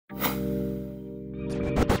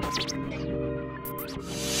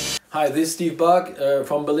Hi, this is Steve Bug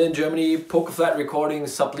from Berlin, Germany. Poker Flat Recording,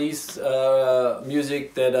 Sublease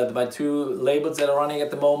music. That are my two labels that are running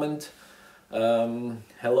at the moment.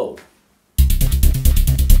 Hello.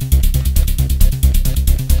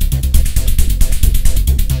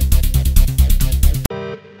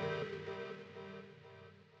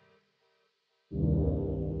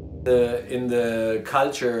 In the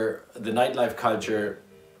culture, the nightlife culture,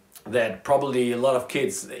 that probably a lot of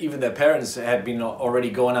kids, even their parents, had been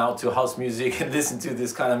already going out to house music and listen to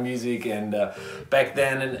this kind of music, and back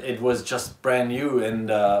then it was just brand new, and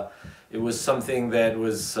it was something that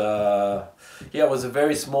was it was a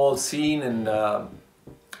very small scene, and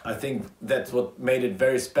I think that's what made it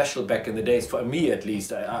very special back in the days, for me at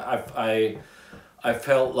least. I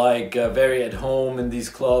felt like very at home in these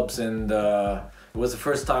clubs, and it was the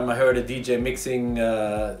first time I heard a DJ mixing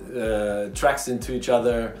tracks into each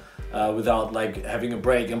other without like having a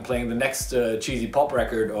break and playing the next cheesy pop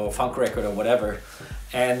record or funk record or whatever.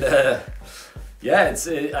 And yeah,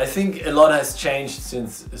 I think a lot has changed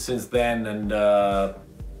since then, and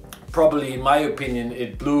probably in my opinion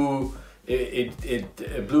it blew a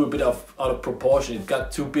bit out of proportion. It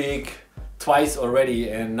got too big twice already,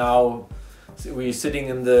 and now we're sitting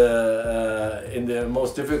in the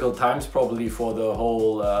most difficult times probably for the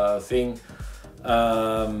whole thing.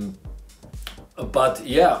 But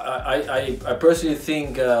yeah, I personally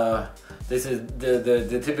think this is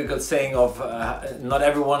the typical saying of not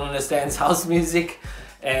everyone understands house music,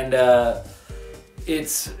 and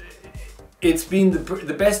it's been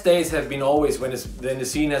the best days have been always when the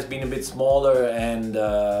scene has been a bit smaller, and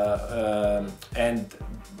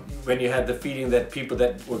when you had the feeling that people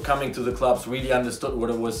that were coming to the clubs really understood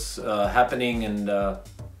what was happening,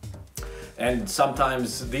 and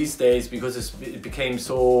sometimes these days, because it became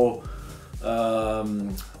so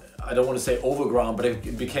I don't want to say overground, but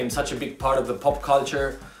it became such a big part of the pop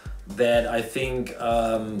culture that I think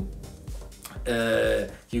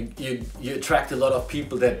you attract a lot of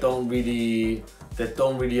people that don't really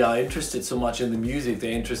are interested so much in the music.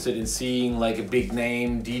 They're interested in seeing like a big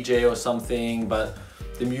name DJ or something, but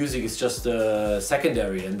the music is just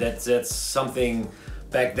secondary, and that's something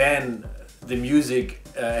back then. The music,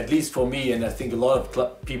 at least for me, and I think a lot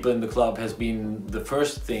of people in the club, has been the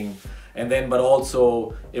first thing, and then but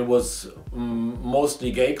also it was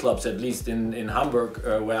mostly gay clubs, at least in Hamburg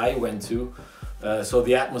where I went to. So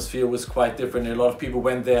the atmosphere was quite different. A lot of people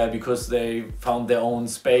went there because they found their own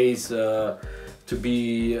space to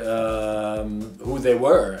be who they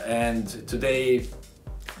were, and today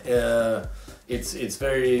it's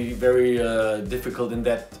very difficult in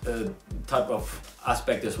that type of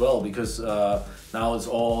aspect as well, because now it's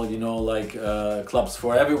all, you know, like clubs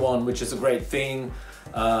for everyone, which is a great thing.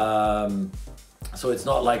 So it's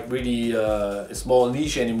not like really a small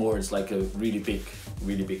niche anymore. It's like a really big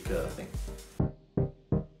thing.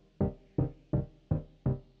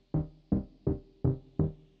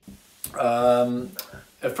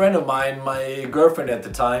 A friend of mine, my girlfriend at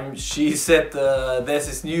the time, she said there's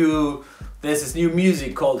this new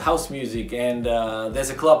music called house music, and there's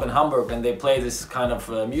a club in Hamburg and they play this kind of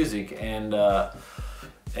music, and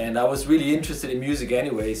I was really interested in music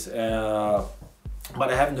anyways, but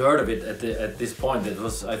I haven't heard of it at this point. It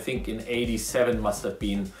was, I think, in '87 must have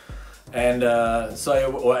been, and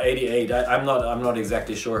or '88. I'm not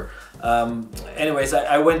exactly sure. Anyways,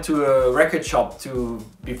 I went to a record shop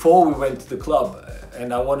before we went to the club,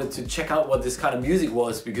 and I wanted to check out what this kind of music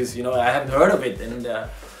was, because, you know, I haven't heard of it,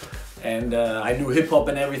 and I knew hip hop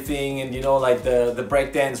and everything, and, you know, like the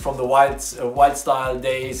breakdance from the wild style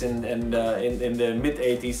days, and in the mid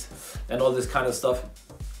 '80s, and all this kind of stuff.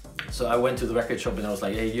 So I went to the record shop and I was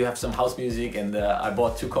like, hey, you have some house music? And I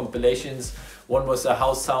bought two compilations. One was a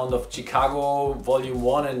house sound of Chicago, Volume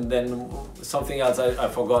 1, and then something else I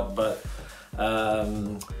forgot. But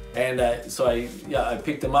so I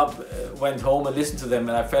picked them up, went home and listened to them,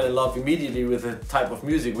 and I fell in love immediately with the type of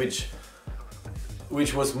music, which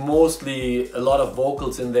was mostly a lot of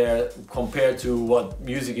vocals in there compared to what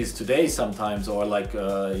music is today sometimes, or like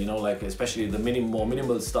you know, like especially the more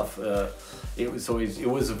minimal stuff. It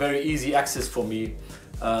was a very easy access for me,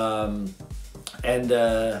 and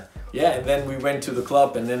then we went to the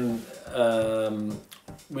club, and then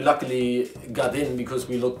we luckily got in because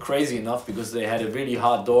we looked crazy enough, because they had a really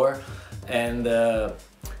hard door, and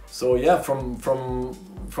so yeah,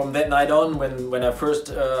 from that night on, when I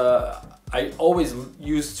first I always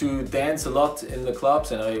used to dance a lot in the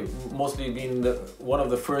clubs, and I mostly been one of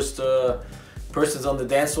the first persons on the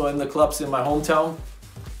dance floor in the clubs in my hometown.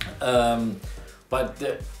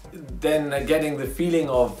 But then getting the feeling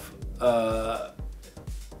of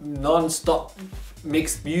non-stop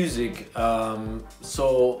mixed music,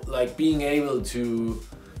 so like being able to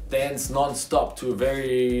dance non-stop to a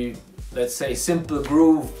very, let's say, simple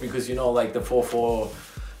groove, because you know, like the 4/4,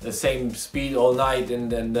 the same speed all night,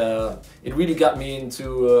 and it really got me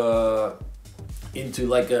into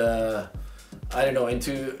like a, I don't know,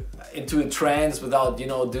 into a trance without, you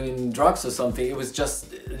know, doing drugs or something. It was just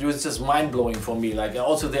mind-blowing for me. Like,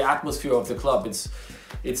 also the atmosphere of the club,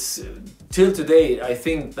 it's till today, I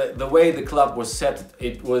think that the way the club was set,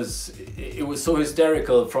 it was so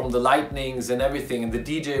hysterical, from the lightnings and everything, and the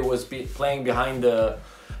DJ was playing behind the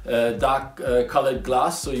dark colored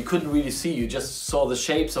glass, so you couldn't really see, you just saw the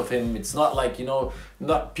shapes of him. It's not like, you know,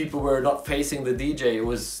 people were not facing the DJ, it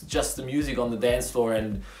was just the music on the dance floor,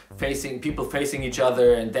 and people facing each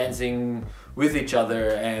other and dancing with each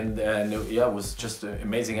other, and yeah, it was just an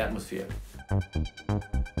amazing atmosphere.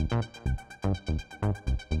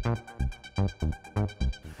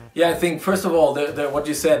 Yeah, I think first of all, what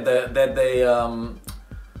you said, that they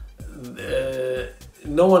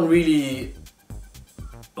no one really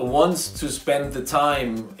wants to spend the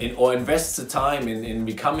time or invests the time in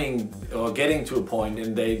becoming or getting to a point,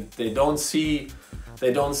 and they don't see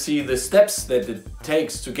the steps that it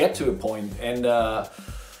takes to get to a point, and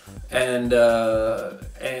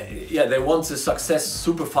yeah, they want the success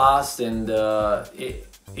super fast, and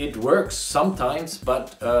it works sometimes,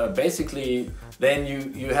 but basically then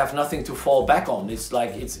you have nothing to fall back on. It's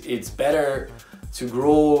like it's better to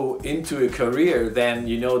grow into a career than,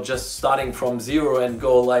 you know, just starting from zero and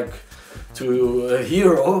go like to a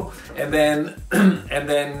hero, and then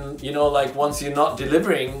you know, like once you're not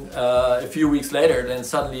delivering a few weeks later, then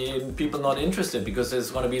suddenly people not interested because there's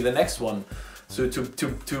going to be the next one. So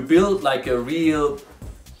to build like a real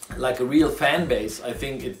fan base, I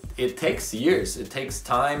think it takes years, it takes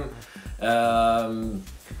time,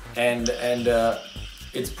 and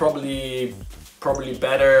it's probably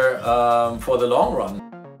better for the long run.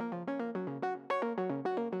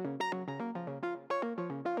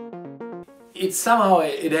 It's somehow,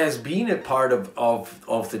 it has been a part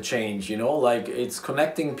of the change, you know, like it's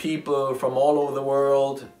connecting people from all over the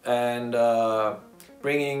world, and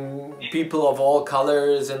bringing people of all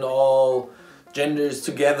colors and all genders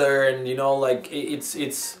together, and you know, like it's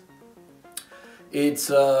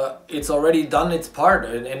already done its part,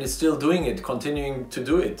 and it's still doing it, continuing to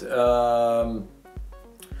do it,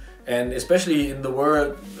 and especially in the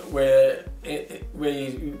world where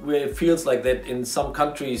it feels like that in some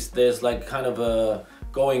countries there's like kind of a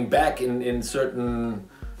going back in certain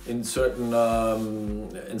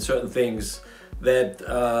things, that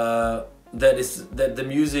the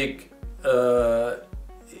music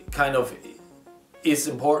kind of is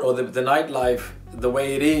important, or the nightlife, the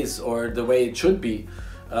way it is, or the way it should be,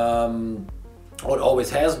 or it always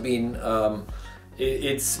has been,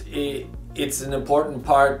 it's an important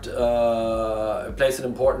part, plays an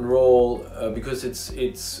important role, because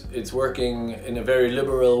it's working in a very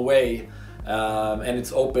liberal way, and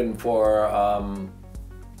it's open for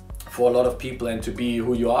a lot of people, and to be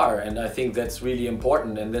who you are, and I think that's really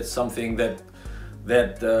important, and that's something that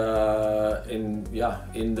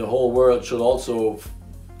in the whole world should also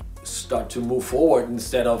start to move forward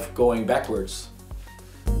instead of going backwards.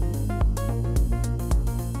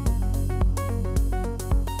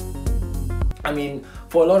 I mean,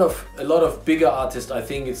 for a lot of bigger artists, I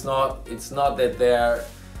think it's not that they're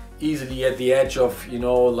easily at the edge of, you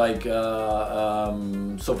know, like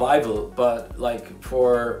survival, but like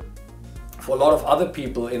for a lot of other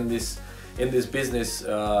people in this business,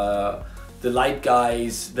 the light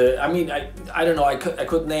guys, I mean, I don't know, I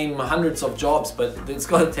could name hundreds of jobs, but it's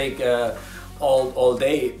gonna take all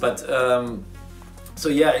day. But so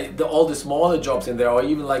yeah, all the smaller jobs in there, or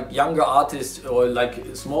even like younger artists, or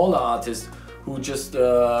like smaller artists who just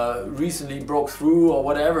recently broke through or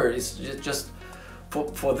whatever, it's just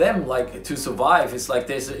for them, like to survive. It's like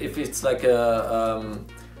if it's like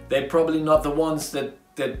they're probably not the ones that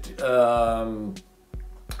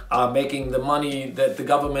are making the money that the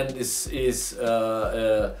government is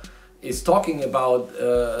talking about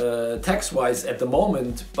tax-wise at the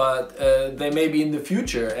moment, but they may be in the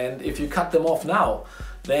future, and if you cut them off now,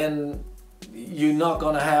 then you're not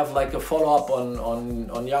gonna have like a follow-up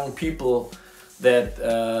on young people that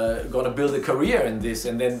gonna build a career in this,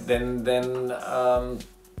 and then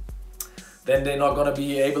they're not gonna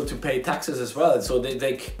be able to pay taxes as well. So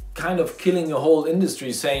they kind of killing a whole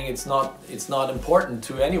industry, saying it's not important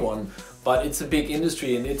to anyone, but it's a big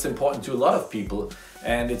industry and it's important to a lot of people,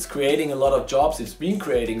 and it's creating a lot of jobs. It's been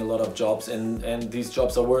creating a lot of jobs, and these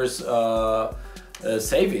jobs are worth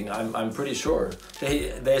saving. I'm pretty sure.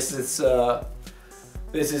 There's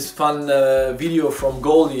There's this fun video from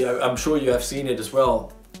Goldie, I'm sure you have seen it as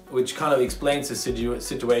well, which kind of explains the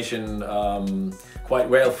situation quite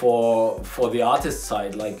well for the artist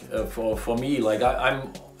side. Like for me, like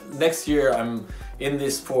I'm next year I'm in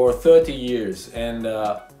this for 30 years, and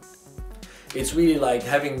it's really like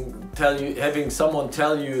having someone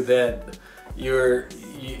tell you that your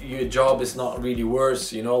job is not really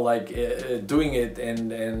worse, you know, like doing it,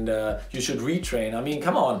 and you should retrain. I mean,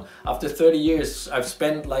 come on, after 30 years I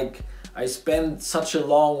spent such a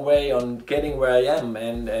long way on getting where I am,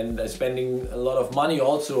 and spending a lot of money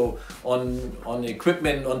also on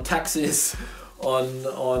equipment, on taxes,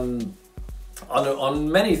 on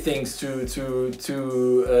many things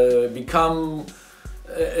to become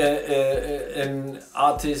an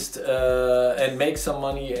artist and make some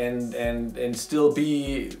money and still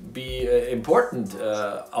be important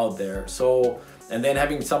out there. So, and then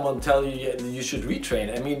having someone tell you you should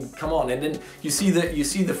retrain. I mean, come on. And then you see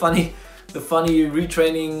the funny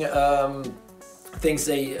retraining things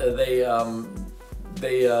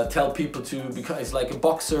they tell people to become. It's like a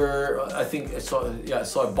boxer. I think I saw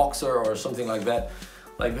a boxer or something like that.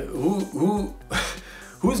 Like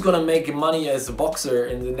who's gonna make money as a boxer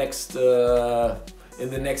in the next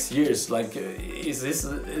years? Like, is this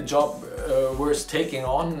a job worth taking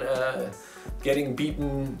on? Getting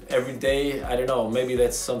beaten every day? I don't know. Maybe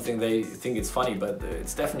that's something they think it's funny, but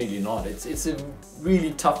it's definitely not. It's a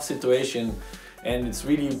really tough situation, and it's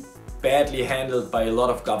really badly handled by a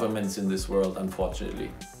lot of governments in this world,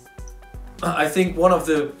 unfortunately. I think one of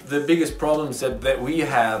the biggest problems that we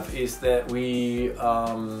have is that we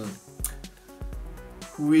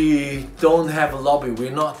don't have a lobby.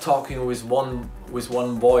 We're not talking with one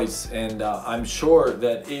voice, and I'm sure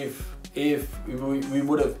that if we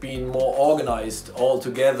would have been more organized all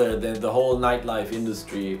together, the whole nightlife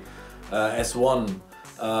industry as one,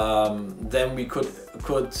 then we could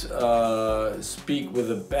speak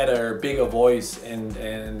with a better, bigger voice and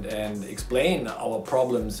explain our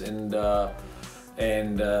problems, but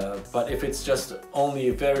if it's just only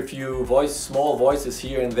a very few small voices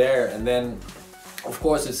here and there, and then of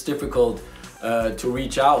course it's difficult to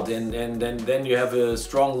reach out, and then you have a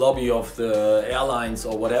strong lobby of the airlines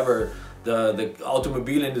or whatever, the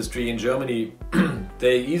automobile industry in Germany.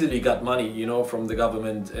 They easily got money, you know, from the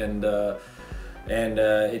government, and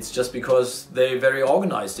it's just because they're very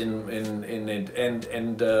organized in it.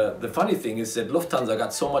 And the funny thing is that Lufthansa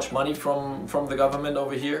got so much money from the government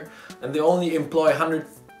over here, and they only employ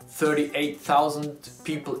 138,000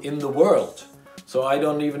 people in the world. So I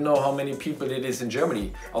don't even know how many people it is in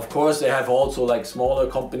Germany. Of course, they have also like smaller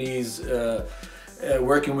companies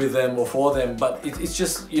working with them or for them, but it's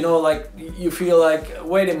just, you know, like you feel like,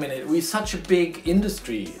 wait a minute, we're such a big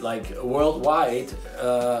industry, like worldwide,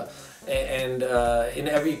 and in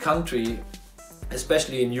every country,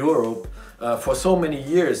 especially in Europe, for so many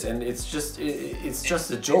years, and it's just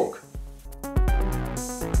a joke.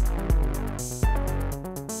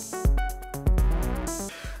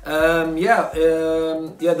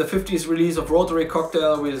 The 50th release of Rotary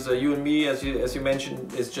Cocktail with You and Me, as you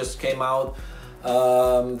mentioned, it just came out.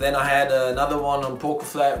 Then I had another one on Poker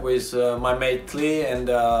Flat with my mate Klee, and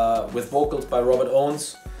with vocals by Robert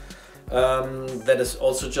Owens. That has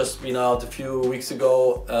also just been out a few weeks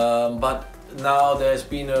ago, but now there's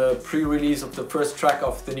been a pre-release of the first track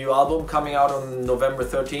of the new album coming out on November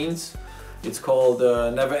 13th. It's called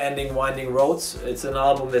Never Ending Winding Roads. It's an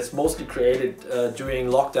album that's mostly created during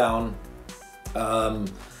lockdown,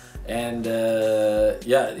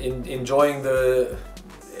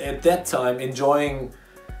 enjoying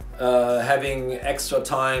having extra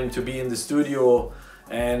time to be in the studio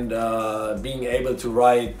and being able to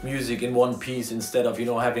write music in one piece instead of, you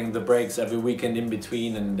know, having the breaks every weekend in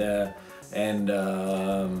between,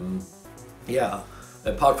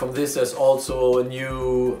 Apart from this, there's also a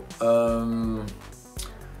new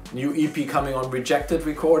EP coming on Rejected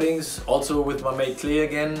Recordings, also with my mate Klee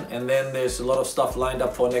again, and then there's a lot of stuff lined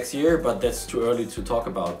up for next year, but that's too early to talk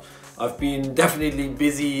about. I've been definitely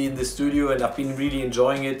busy in the studio and I've been really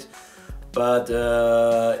enjoying it, but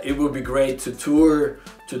it would be great to tour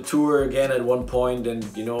again at one point, and,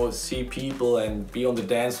 you know, see people and be on the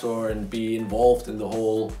dance floor and be involved in the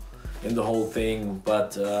whole thing,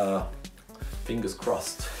 but fingers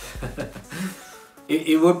crossed.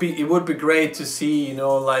 It would be great to see, you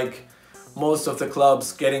know, like most of the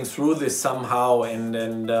clubs getting through this somehow, and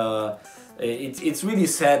it's really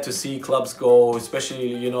sad to see clubs go,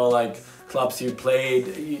 especially, you know, like clubs you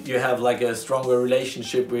played, you have like a stronger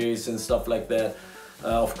relationship with and stuff like that,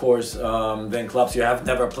 of course, than clubs you have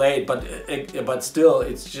never played, but still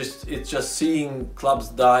it's just seeing clubs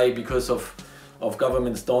die because of of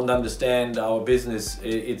governments don't understand our business.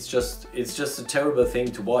 It's just a terrible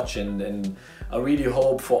thing to watch, and I really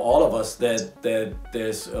hope for all of us that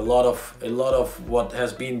there's a lot of what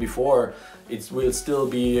has been before, it will still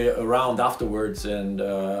be around afterwards, and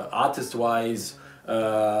artist-wise,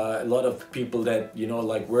 a lot of people that, you know,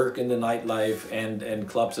 like work in the nightlife and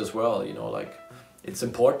clubs as well, you know, like it's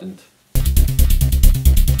important.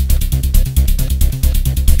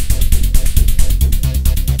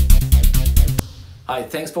 Hi,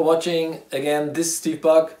 thanks for watching. Again, this is Steve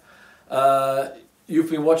Buck. You've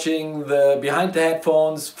been watching the Behind the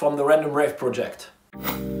Headphones from the Random Rave project.